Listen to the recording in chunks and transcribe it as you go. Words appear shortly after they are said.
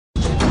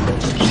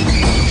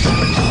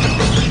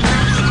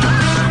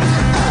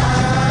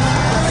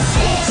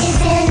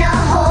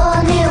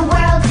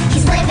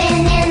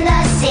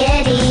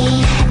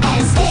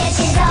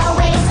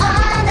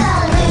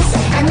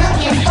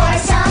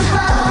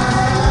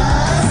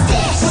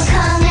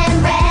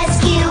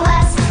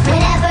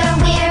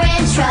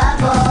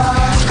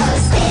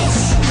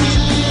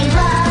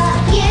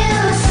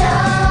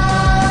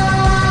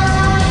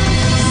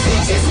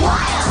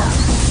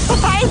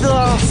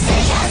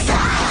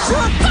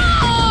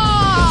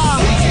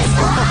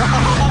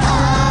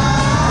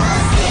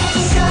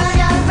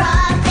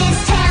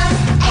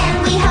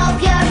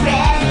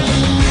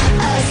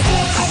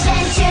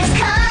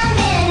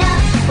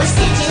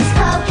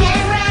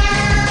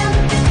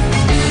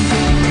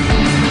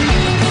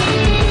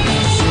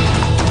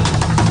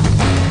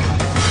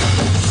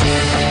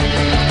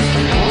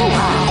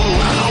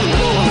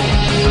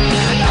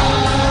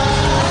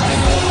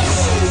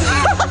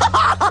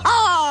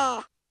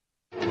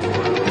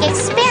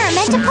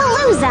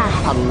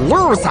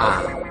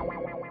Experiment-A-Palooza.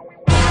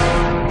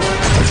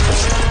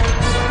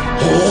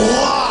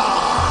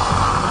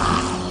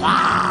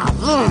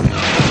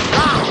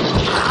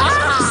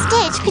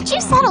 Stitch, could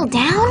you settle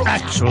down?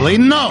 Actually,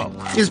 no.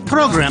 Is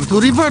programmed to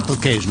revert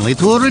occasionally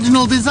to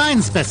original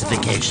design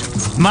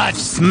specifications. Much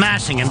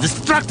smashing and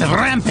destructive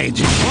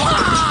rampaging.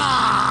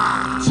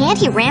 Can't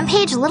he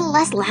rampage a little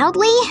less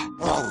loudly?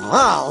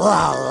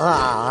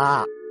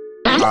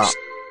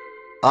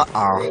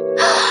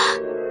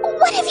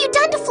 What have you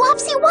done to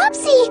Flopsy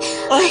Wopsy?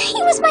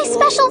 He was my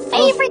special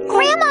favorite.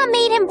 Grandma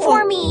made him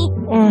for me.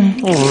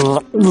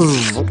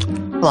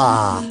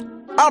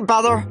 Oh,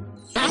 brother.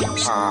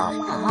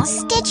 Oh,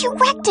 Stitch, you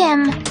wrecked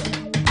him.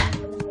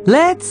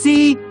 Let's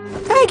see.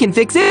 I can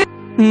fix it.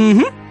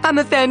 I'm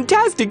a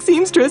fantastic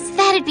seamstress.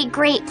 That'd be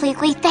great,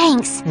 Pleakley.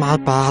 Thanks. My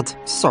bad,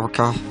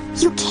 Soka.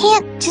 You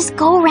can't just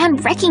go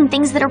around wrecking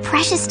things that are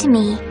precious to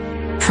me.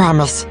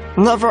 Promise,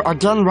 never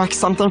again wreck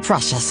something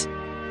precious.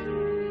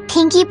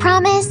 Pinky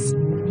promise?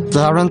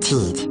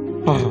 Guaranteed.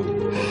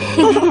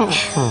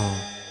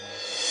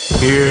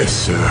 Yes,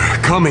 sir.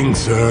 Coming,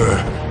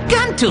 sir.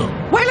 Gantu,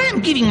 while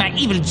I'm giving my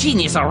evil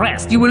genius a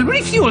rest, you will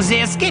refuel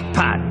the escape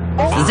pod.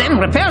 Then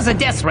repair the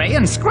death ray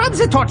and scrub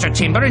the torture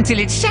chamber until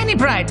it's shiny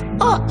bright.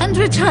 Oh, and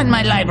return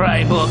my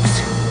library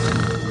books.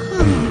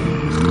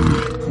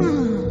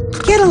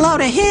 Get a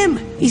load of him.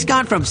 He's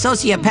gone from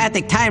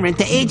sociopathic tyrant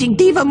to aging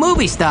diva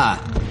movie star.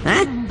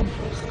 Huh?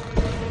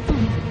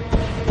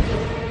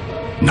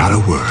 Not a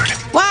word.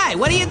 Why?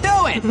 What are you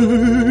doing?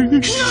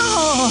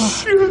 No!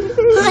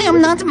 I am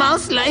not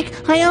mouse-like.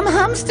 I am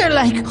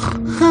hamster-like.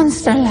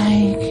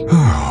 Hamster-like.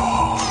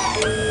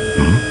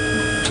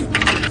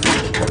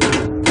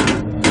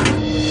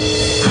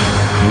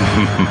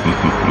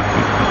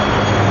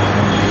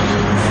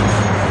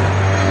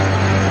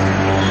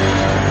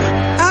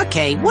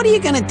 Okay, what are you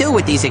gonna do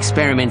with these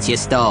experiments you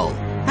stole?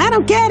 I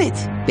don't get it,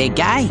 big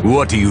guy.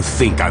 What do you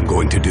think I'm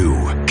going to do?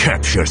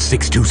 Capture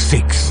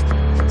 626?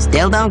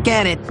 Still don't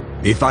get it.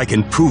 If I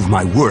can prove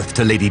my worth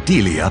to Lady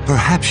Delia,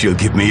 perhaps she'll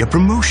give me a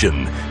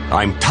promotion.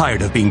 I'm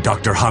tired of being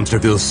Dr.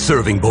 Hamsterville's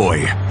serving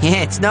boy.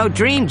 Yeah, it's no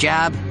dream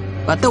job,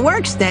 but the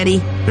work's steady.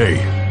 Hey,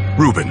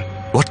 Reuben,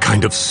 what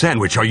kind of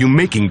sandwich are you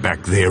making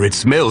back there? It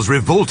smells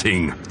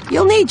revolting.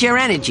 You'll need your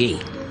energy.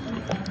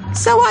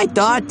 So I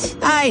thought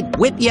I'd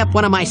whip you up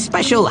one of my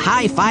special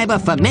high-fiber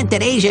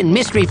fermented Asian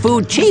mystery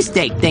food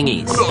cheesesteak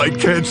thingies. I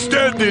can't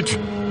stand it.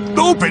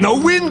 Open a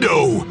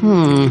window.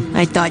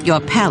 I thought your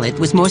palate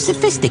was more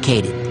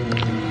sophisticated.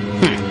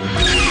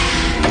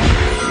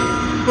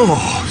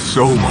 Oh,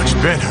 so much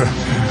better.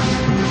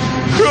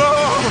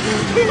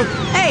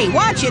 Hey,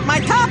 watch it, my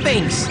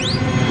toppings!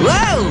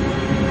 Whoa!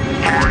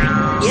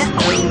 Yeah,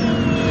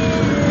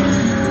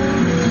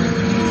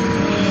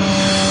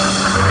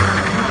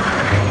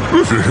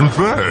 This isn't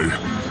bad.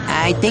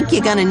 I think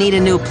you're gonna need a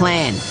new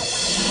plan.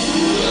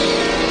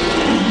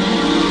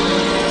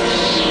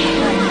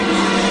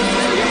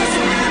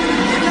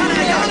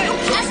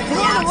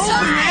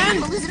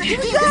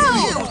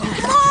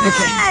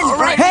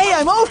 Okay. Hey,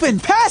 I'm open!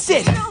 Pass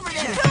it!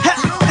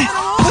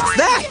 What's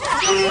that?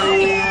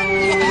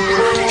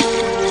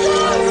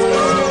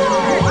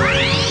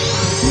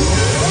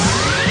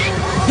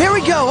 Here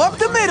we go, up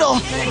the middle!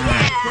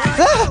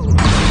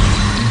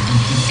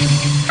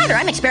 Hi there,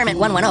 I'm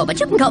Experiment-A-Palooza, but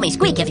you can call me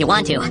Squeak if you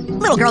want to.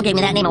 Little girl gave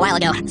me that name a while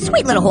ago.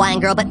 Sweet little Hawaiian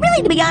girl, but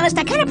really, to be honest,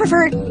 I kind of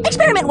prefer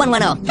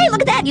Experiment-A-Palooza. Hey,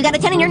 look at that, you got a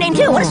 10 in your name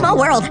too. What a small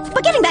world.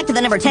 But getting back to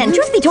the number 10,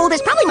 truth be told,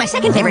 is probably my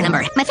second favorite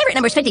number. My favorite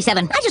number is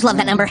 57. I just love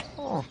that number.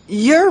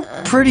 You're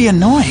pretty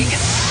annoying.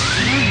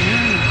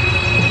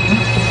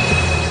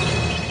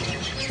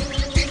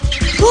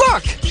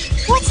 Look!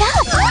 What's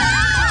up?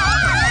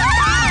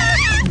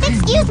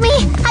 Excuse me,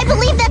 I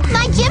believe that's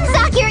my gym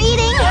sock you're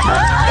eating.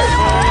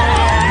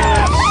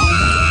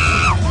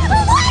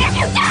 What have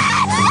you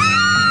done?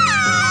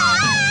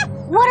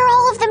 What are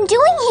all of them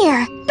doing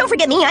here? Don't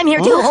forget me, I'm here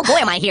too. Oh boy,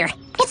 am I here.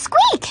 It's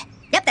Squeak.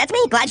 Yep, that's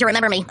me. Glad you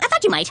remember me. I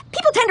thought you might.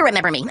 People tend to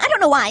remember me. I don't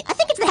know why. I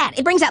think it's the hat.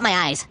 It brings out my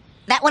eyes.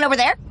 That one over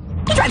there?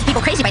 He drives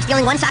people crazy by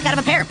stealing one sock out of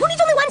a pair. Who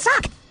needs only one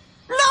sock?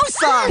 No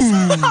socks!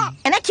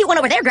 And that cute one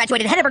over there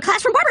graduated head of her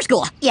class from barber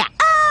school. Yeah,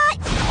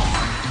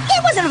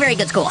 it wasn't a very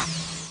good school.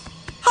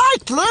 Hi,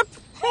 Clip!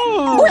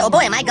 Boy, oh boy,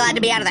 am I glad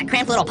to be out of that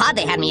cramped little pod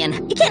they had me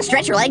in. You can't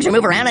stretch your legs or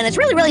move around, and it's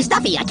really, really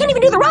stuffy. I can't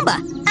even do the rumba.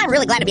 I'm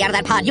really glad to be out of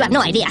that pod. You have no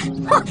idea.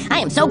 Huh, I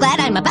am so glad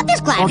I'm about this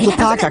glad.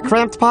 Okitaka,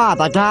 cramped pod.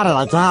 I got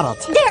it.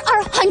 There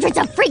are hundreds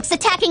of freaks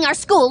attacking our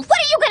school. What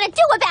are you gonna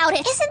do about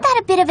it? Isn't that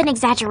a bit of an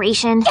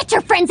exaggeration? Get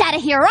your friends out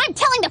of here, or I'm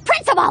telling the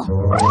principal!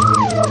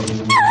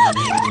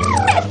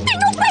 That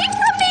thing away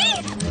from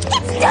me!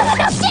 It's done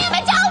enough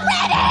damage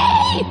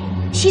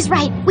already! She's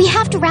right. We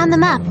have to round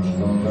them up.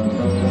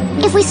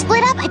 If we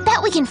split up, I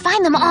bet we can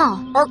find them all.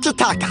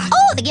 Okitaka.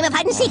 Oh, the game of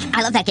hide and seek.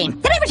 I love that game.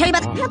 Did I ever tell you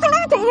about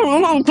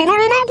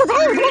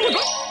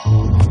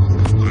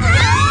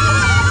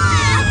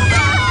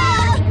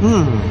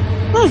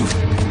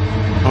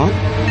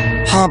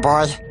Oh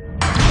boy.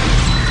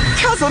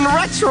 Cousin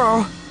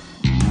Retro.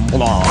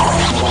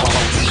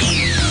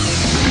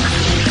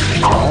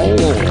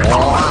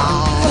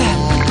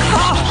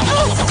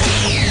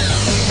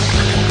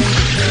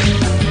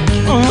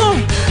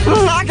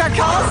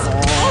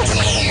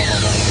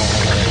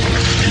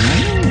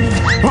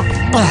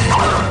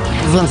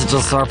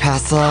 Vintages are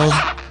passé.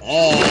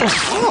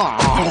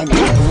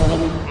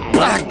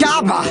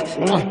 Gabba!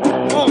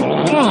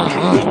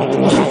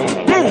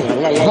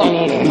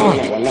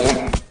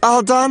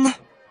 All done?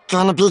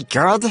 Gonna be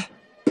good? So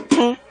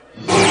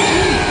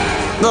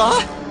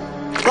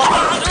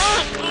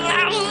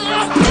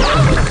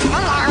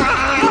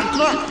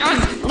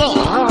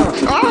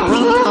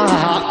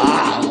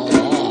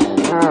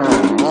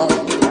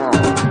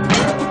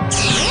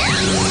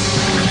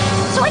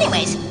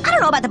anyways, I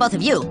don't know about the both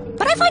of you,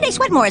 but I find I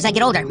sweat more as I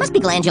get older. Must be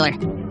glandular.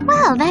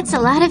 Well, that's a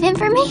lot of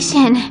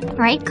information.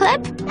 Right,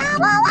 Clip?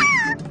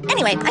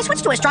 Anyway, I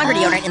switched to a stronger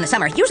deodorant in the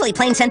summer, usually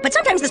plain scent, but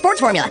sometimes the sports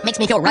formula makes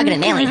me feel rugged and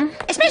manly,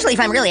 especially if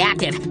I'm really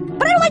active.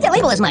 But I don't like that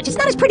label as much. It's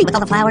not as pretty with all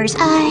the flowers.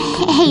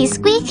 Hey,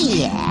 Squeak.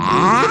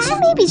 Yeah? Could you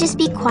maybe just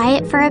be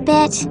quiet for a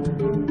bit?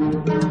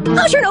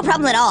 Oh, sure, no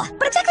problem at all.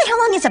 But exactly how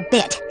long is a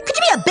bit? Could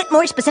you be a bit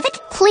more specific?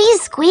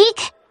 Please,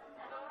 Squeak.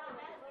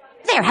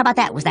 There, how about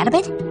that? Was that a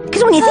bit?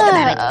 Because when you think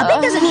about it, a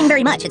bit doesn't mean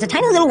very much. It's a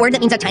tiny little word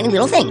that means a tiny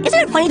little thing. Isn't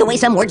it funny the way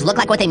some words look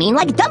like what they mean?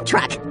 Like dump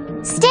truck.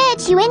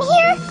 Stitch, you in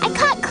here? I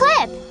caught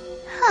Clip.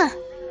 Huh,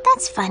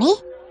 that's funny.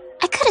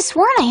 I could have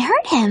sworn I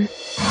heard him.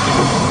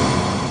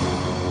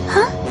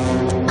 Huh?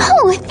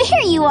 Oh,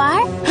 there you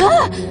are.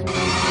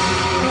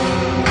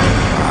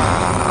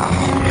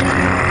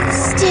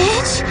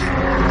 Stitch?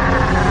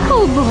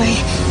 Oh, boy.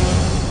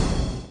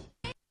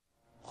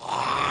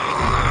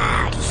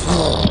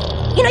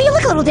 You know, you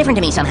look a little different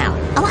to me somehow.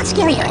 A lot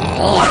scarier.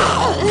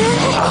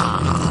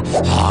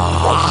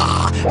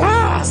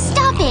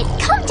 Stop it!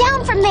 Come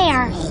down from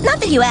there! Not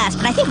that you asked,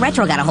 but I think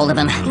Retro got a hold of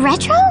him.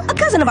 Retro? A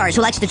cousin of ours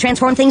who likes to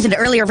transform things into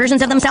earlier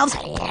versions of themselves.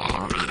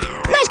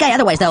 Nice guy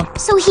otherwise, though.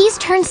 So he's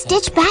turned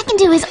Stitch back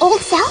into his old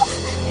self?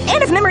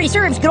 And if memory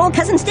serves, good old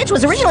cousin Stitch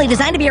was originally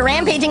designed to be a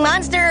rampaging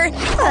monster.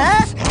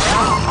 Yeah,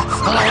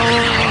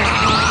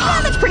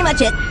 that's pretty much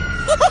it.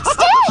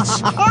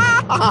 Stitch!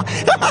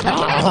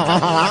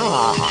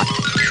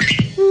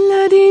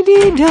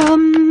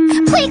 La-dee-dee-dum.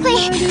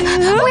 Pleakley!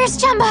 Where's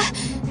Jumba?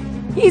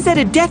 He's at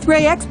a Death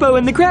Ray Expo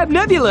in the Crab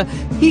Nebula.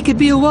 He could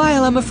be a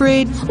while, I'm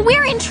afraid.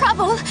 We're in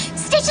trouble.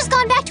 Stitch has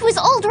gone back to his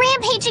old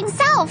rampaging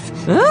self.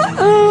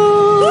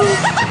 Uh-oh.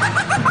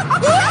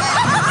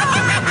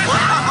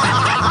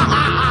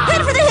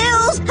 Head for the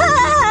hills!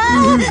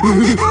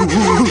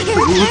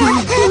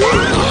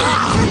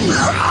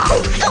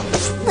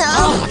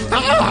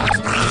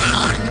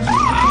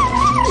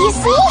 You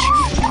see?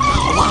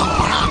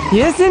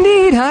 Yes,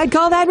 indeed. I'd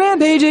call that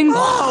rampaging.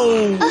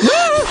 Stop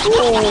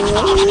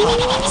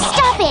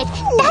it!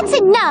 That's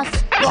enough!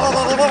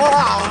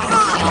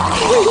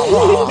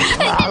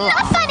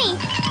 Not funny!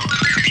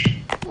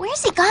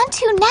 Where's he gone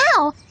to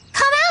now?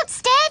 Come out,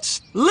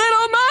 Stitch!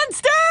 Little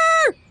monster!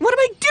 What am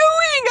I doing?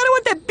 I don't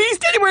want that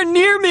beast anywhere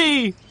near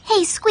me.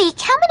 Hey, Squeak,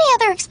 how many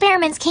other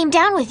experiments came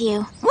down with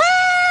you?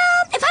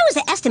 Well, if I was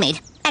to estimate,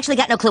 actually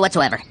got no clue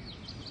whatsoever.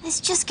 This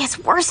just gets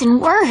worse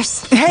and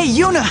worse. Hey,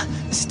 Yuna!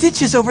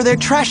 Stitch is over there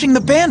trashing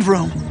the band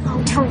room.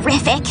 Oh,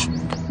 terrific.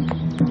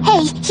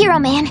 Hey, Hero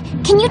Man,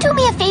 can you do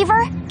me a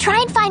favor? Try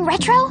and find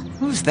Retro?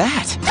 Who's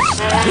that?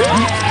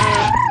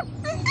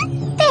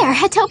 There,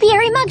 a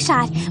topiary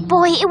mugshot.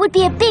 Boy, it would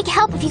be a big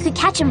help if you could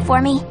catch him for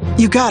me.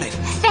 You got it.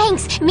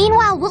 Thanks.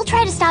 Meanwhile, we'll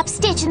try to stop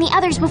Stitch and the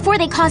others before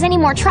they cause any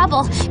more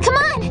trouble. Come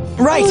on!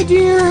 Right. Oh,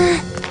 dear.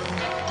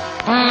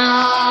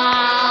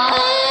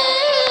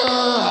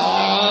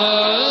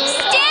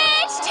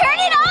 Stitch, turn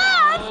it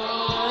off!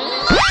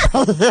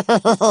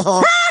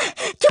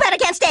 Too bad I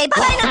can't stay.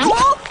 Bye-bye,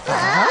 Nutso.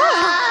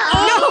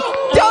 No!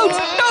 Don't!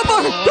 No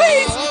more!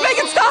 Please! Make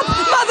it stop!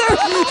 Mother!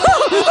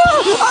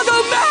 I'll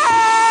go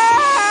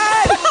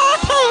mad!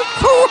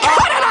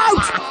 Cut it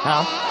out!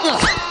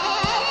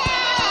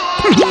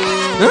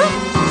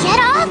 Get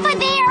off of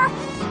there!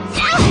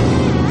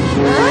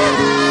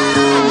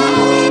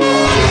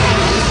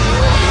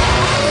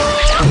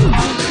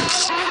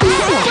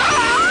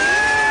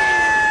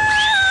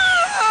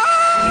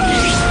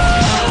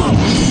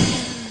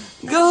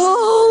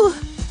 Go!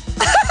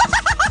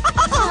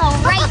 All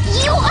right,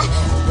 you...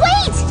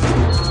 Wait!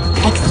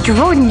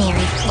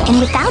 Extraordinary, and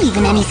without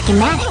even any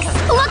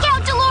schematics. Look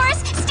out, Dolores!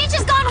 Stitch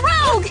has gone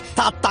rogue!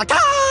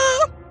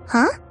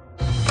 Huh?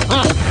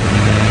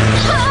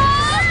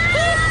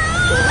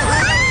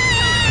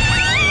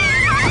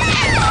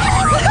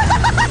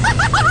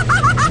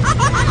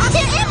 To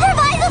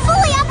improvise a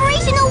fully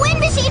operational wind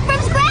machine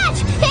from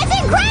scratch! It's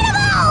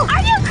incredible!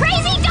 Are you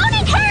crazy? Don't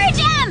encourage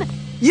him!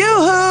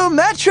 Yoo-hoo,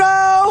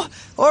 Metro!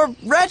 Or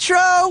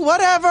Retro,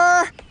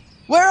 whatever!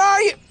 Where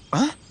are you?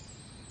 Huh?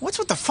 What's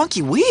with the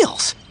funky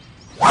wheels?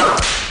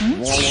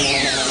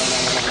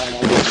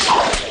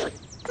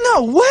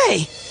 No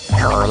way!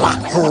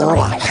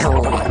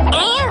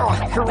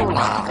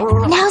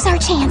 Now's our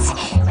chance.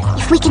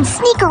 If we can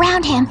sneak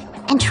around him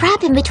and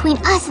trap him between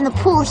us and the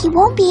pool, he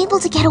won't be able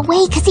to get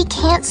away because he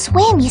can't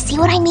swim. You see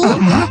what I mean?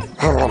 Hula,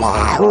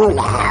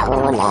 hula,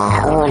 hula,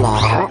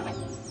 hula.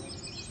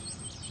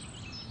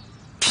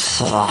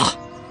 Hula,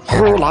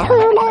 hula,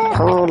 hula,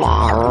 hula,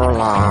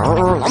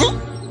 hula.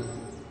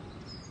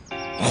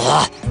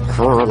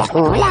 Hula,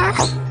 hula.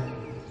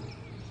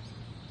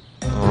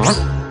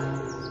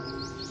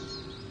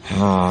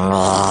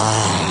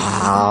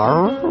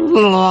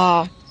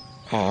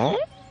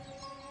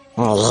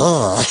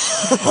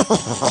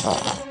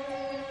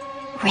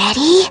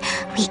 Ready?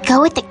 We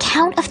go at the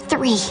count of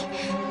 3.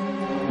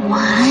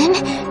 1,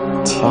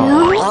 2,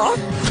 3.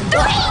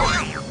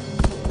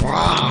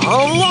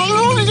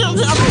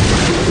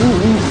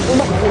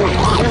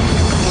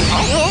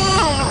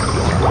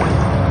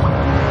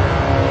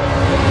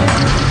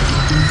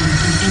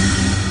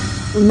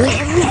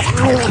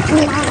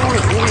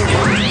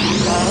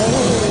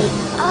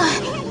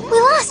 We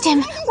lost him.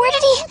 Where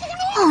did he...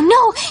 Oh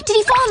no! Did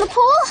he fall in the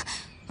pool?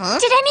 Huh?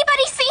 Did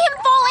anybody see him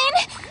fall in?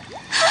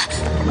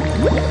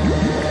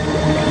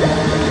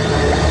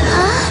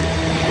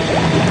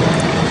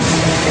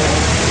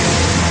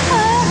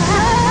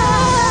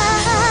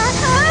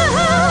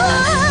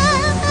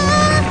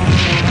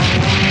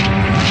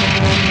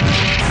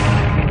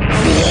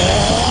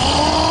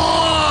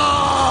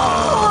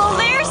 Oh,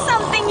 there's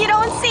something you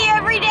don't see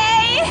every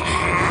day.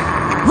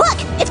 Look,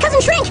 it's Cousin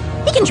Shrink.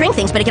 He can shrink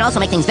things, but he can also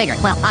make things bigger.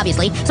 Well,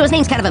 obviously, so his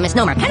name's kind of a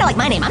misnomer. Kind of like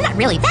my name. I'm not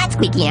really that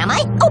squeaky, am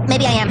I? Oh,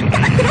 maybe I am. Did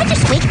I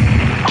just squeak?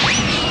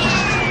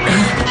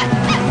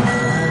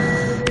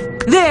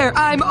 There,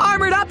 I'm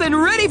armored up and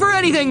ready for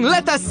anything.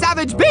 Let the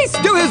savage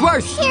beast do his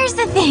worst. Here's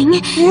the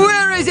thing.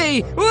 Where is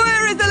he?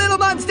 Where is the little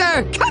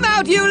monster? Come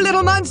out, you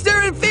little monster,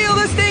 and feel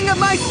the sting of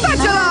my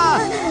spatula!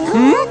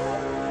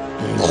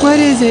 What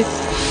is it?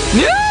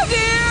 Oh,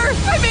 dear!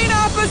 I mean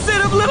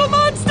opposite of little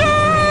monster!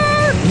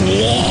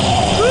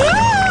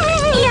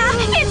 Yeah,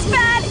 it's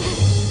bad.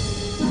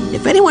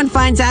 If anyone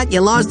finds out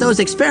you lost those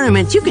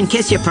experiments, you can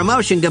kiss your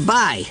promotion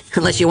goodbye.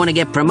 Unless you want to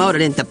get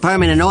promoted into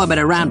permanent orbit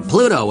around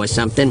Pluto or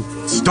something.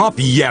 Stop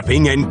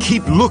yapping and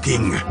keep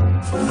looking.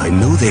 I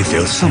know they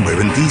fell somewhere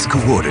in these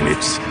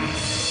coordinates.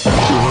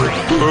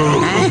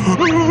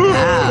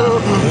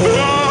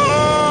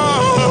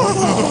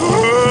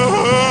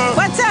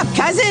 What's up,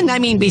 cousin? I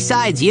mean,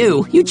 besides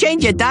you. You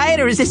change your diet,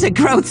 or is this a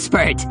growth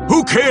spurt?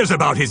 Who cares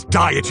about his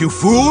diet, you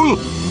fool?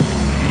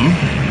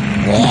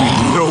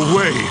 No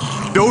way.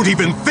 Don't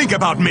even think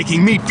about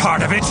making me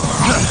part of it.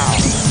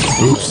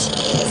 Oops.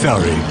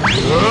 Sorry.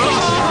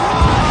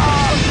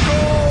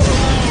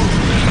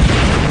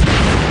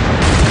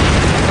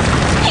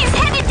 He's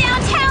headed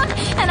downtown,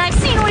 and I've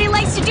seen what he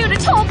likes to do to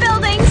tall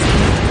buildings.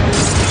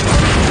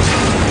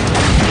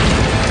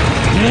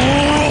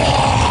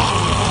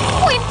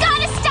 We've got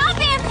to stop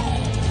him!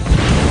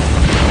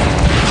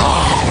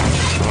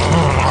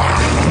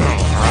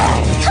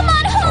 Come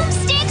on home,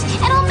 Stitch,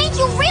 and I'll make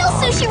you real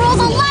sushi rolls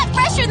a lot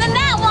fresher than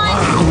that one!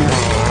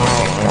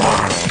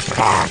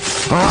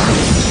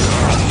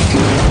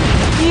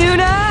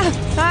 Yuna,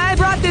 I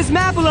brought this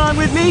map along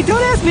with me.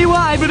 Don't ask me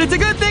why, but it's a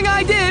good thing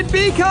I did,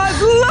 because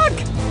look!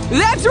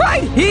 That's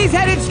right! He's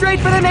headed straight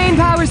for the main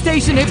power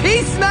station. If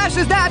he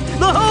smashes that,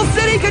 the whole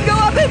city could go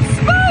up in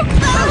smoke!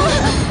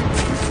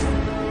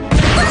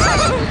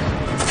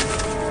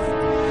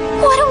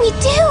 What do we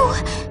do?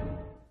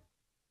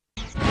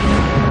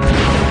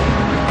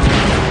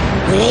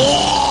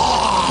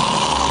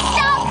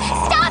 Stop!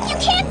 Stop! You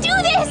can't do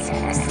this!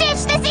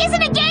 Stitch, this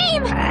isn't a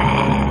game!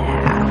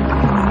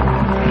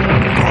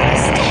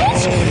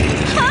 Stitch?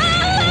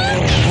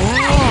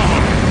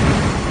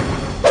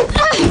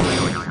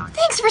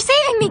 Thanks for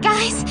saving me,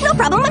 guys. No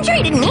problem. I'm sure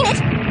he didn't mean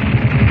it.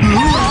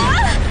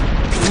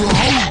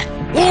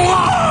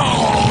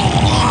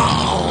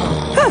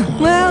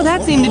 Well,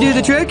 that seemed to do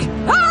the trick.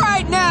 All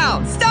right,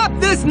 now, stop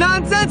this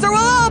nonsense or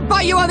we'll all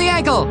bite you on the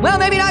ankle. Well,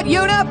 maybe not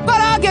Yuna, but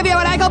I'll give you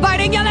an ankle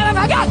biting you'll never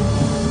forget.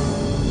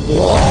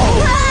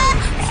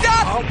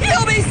 Stop!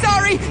 You'll be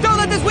sorry. Don't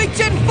let this weak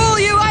chin fool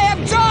you. I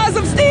have jaws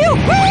of steel.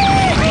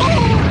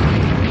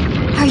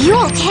 Are you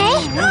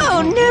okay?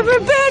 Oh, never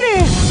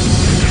better.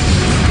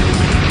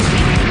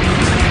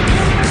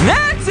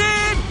 That's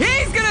it.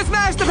 He's gonna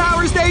smash the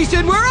power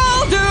station. We're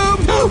all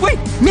doomed. Wait,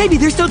 maybe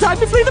there's still time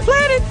to flee the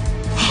planet.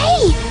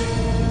 Hey!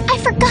 I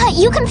forgot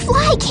you can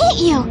fly, can't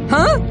you?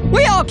 Huh?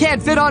 We all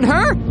can't fit on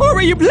her. Or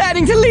were you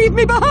planning to leave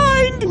me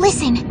behind?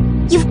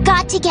 Listen, you've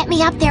got to get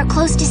me up there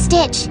close to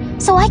Stitch,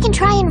 so I can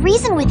try and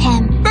reason with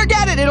him.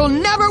 Forget it, it'll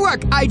never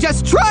work. I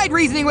just tried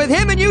reasoning with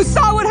him and you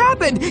saw what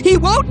happened. He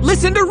won't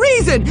listen to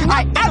reason.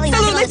 I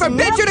absolutely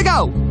forbid you to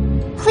go.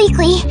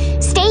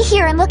 Pleakley, stay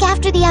here and look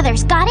after the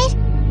others, got it?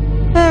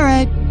 All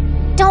right.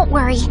 Don't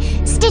worry,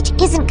 Stitch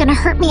isn't gonna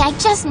hurt me, I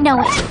just know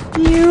it.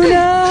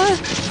 Yuna!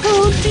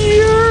 Oh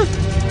dear!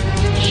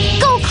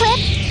 Go, Clip!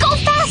 Go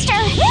faster!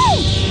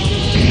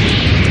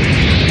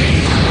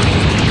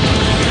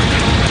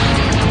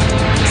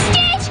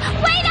 Stitch!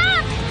 Wait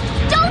up!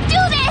 Don't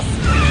do this!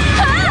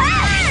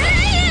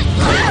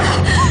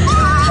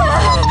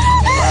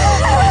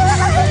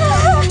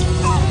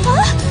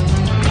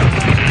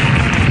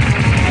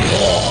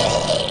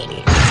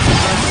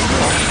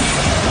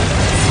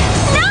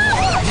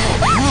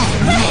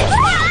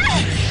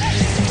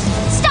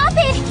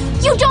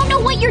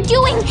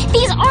 wrong!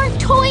 These aren't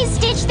toys,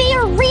 Stitch! They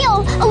are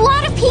real! A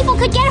lot of people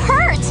could get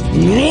hurt!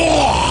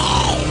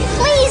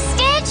 Please,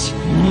 Stitch!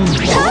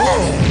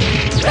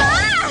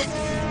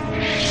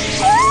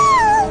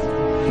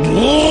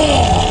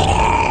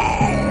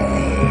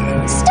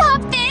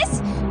 Stop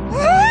this!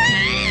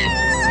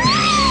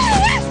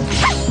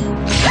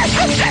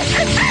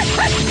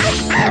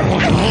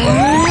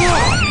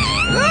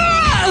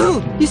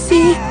 You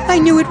see, I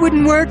knew it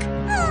wouldn't work.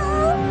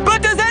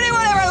 But does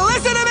anyone ever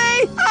listen to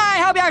me?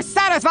 I hope you're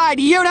satisfied,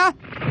 Yuna!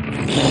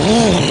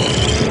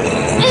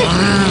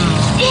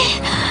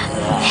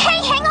 Hey,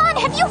 hang on!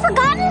 Have you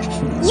forgotten?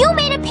 You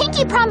made a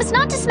pinky promise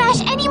not to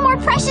smash any more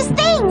precious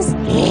things!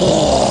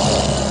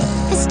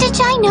 The Stitch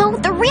I know,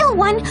 the real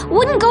one,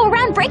 wouldn't go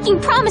around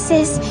breaking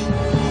promises.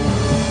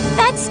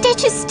 That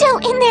Stitch is still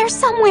in there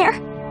somewhere.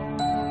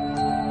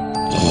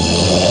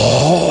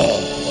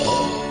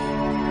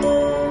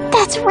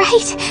 That's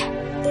right.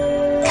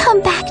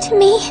 Come back to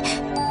me.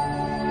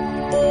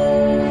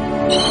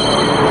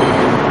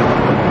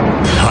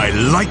 I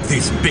like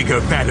this bigger,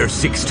 badder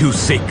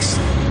 626.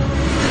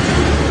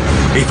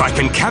 If I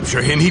can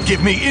capture him, he'd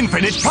give me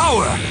infinite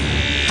power.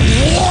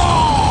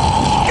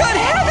 Good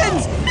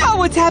heavens! Oh,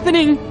 what's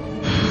happening?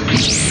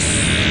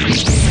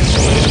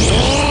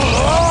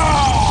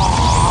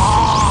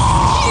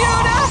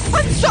 Yuna!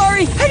 I'm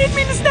sorry! I didn't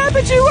mean to snap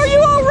at you! Are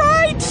you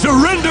alright?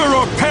 Surrender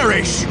or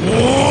perish!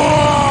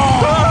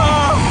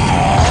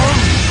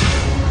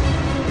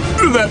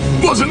 That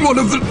wasn't one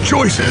of the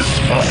choices.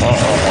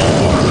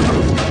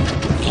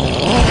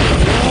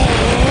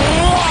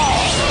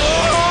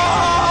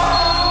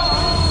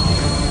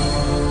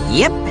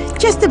 Yep,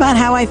 just about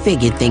how I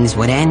figured things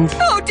would end.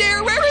 Oh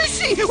dear, where is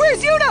she?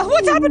 Where's Yuna?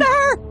 What's happened to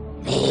her?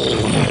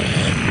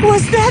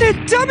 Was that a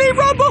dummy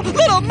rumble?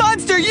 Little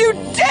monster, you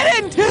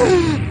didn't!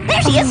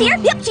 There she is, here.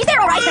 Yep, she's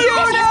there, all right.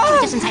 Yuna!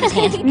 Just inside his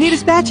hand. Need a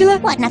spatula?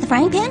 What, not the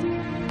frying pan?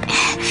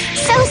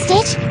 So,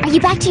 Stitch, are you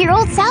back to your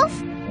old self?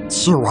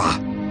 Sure.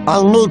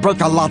 I may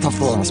break a lot of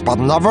things, but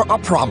never a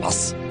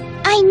promise.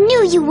 I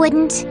knew you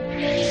wouldn't.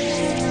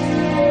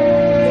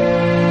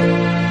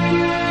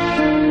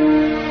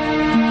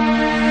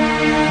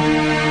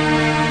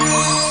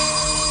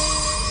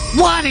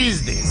 What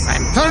is this?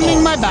 I'm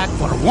turning my back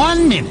for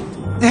 1 minute.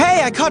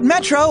 Hey, I caught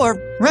Metro, or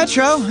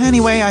Retro.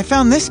 Anyway, I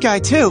found this guy,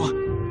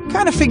 too.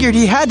 Kinda figured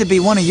he had to be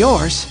one of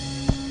yours.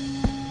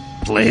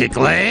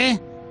 Clay?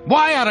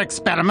 Why are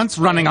experiments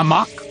running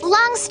amok?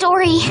 Long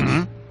story.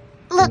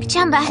 Look,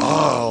 Chumba,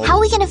 how are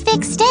we gonna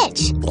fix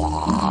Stitch?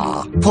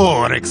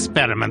 Poor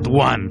Experiment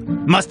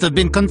 1. Must have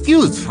been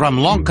confused from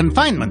long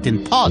confinement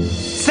in pod.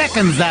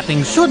 Second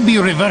zapping should be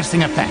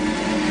reversing effect.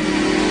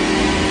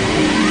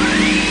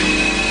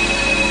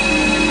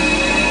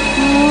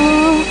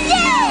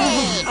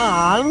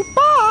 I'm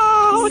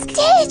back!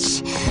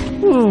 Stitch!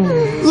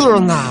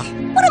 Yuna.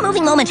 What a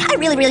moving moment. I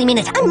really mean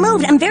it. I'm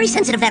moved. I'm very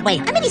sensitive that way.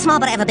 I may be small,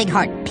 but I have a big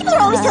heart. People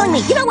are always telling me,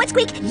 you know what,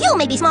 Squeak? You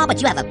may be small,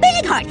 but you have a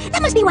big heart.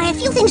 That must be why I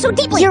feel things so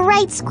deeply. You're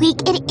right,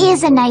 Squeak. It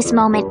is a nice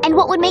moment. And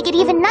what would make it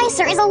even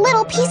nicer is a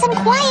little peace and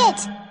quiet.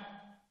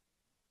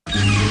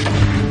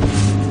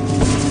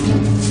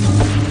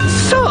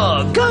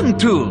 So,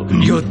 Guntu,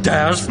 you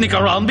dare sneak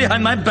around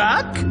behind my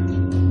back?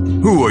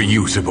 Who are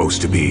you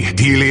supposed to be,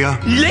 Delia?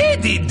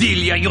 Lady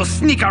Delia, you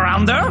sneak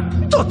arounder!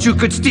 Thought you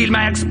could steal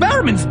my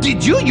experiments,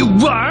 did you, you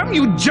worm,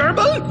 you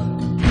gerbil?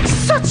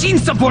 Such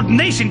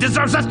insubordination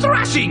deserves a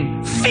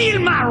thrashing! Feel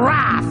my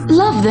wrath!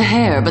 Love the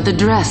hair, but the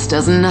dress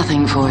does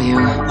nothing for you.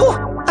 Oh,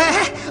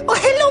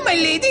 hello, my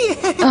lady!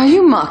 Are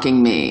you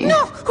mocking me?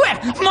 No, well,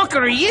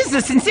 mockery is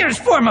the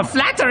sincerest form of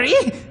flattery.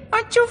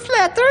 Aren't you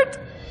flattered?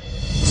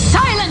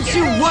 Silence,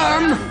 you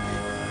worm!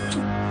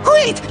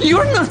 Wait,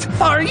 you're not,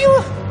 are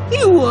you?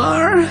 You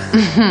are.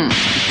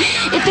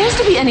 If there's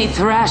to be any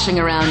thrashing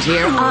around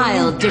here,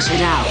 I'll dish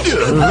it out.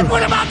 But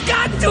what about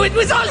Guntu? It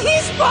was all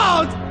his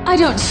fault! I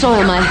don't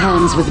soil my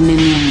hands with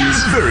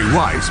minions. Very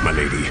wise, my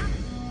lady.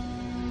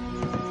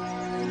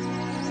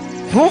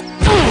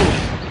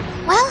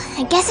 Well,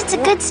 I guess it's a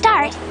good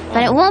start.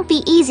 But it won't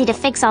be easy to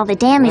fix all the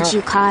damage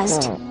you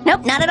caused.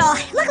 Nope, not at all.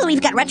 Luckily,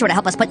 we've got Retro to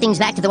help us put things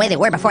back to the way they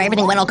were before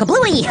everything went all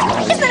kablooey.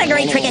 Isn't that a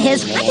great trick of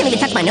his? I can't even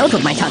touch my nose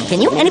with my tongue,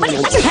 can you? Anybody?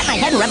 I can pat my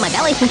head and rub my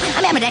belly.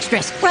 I'm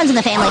ambidextrous. Runs in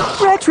the family.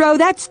 Retro,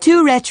 that's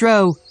too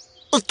retro.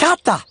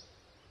 Ikata!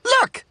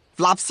 Look!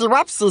 Flopsy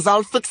Wopsy's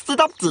all fixed it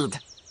up, dude.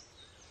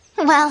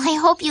 Well, I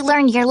hope you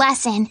learned your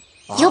lesson.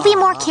 You'll be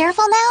more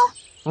careful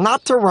now?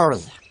 Not to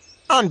worry.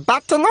 I'm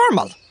back to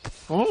normal.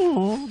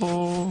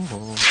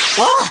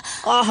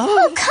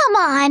 Oh, come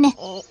on!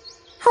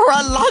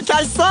 Well, like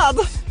I said,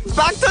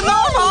 back to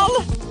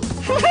normal!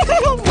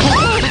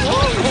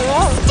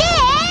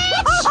 Stitch!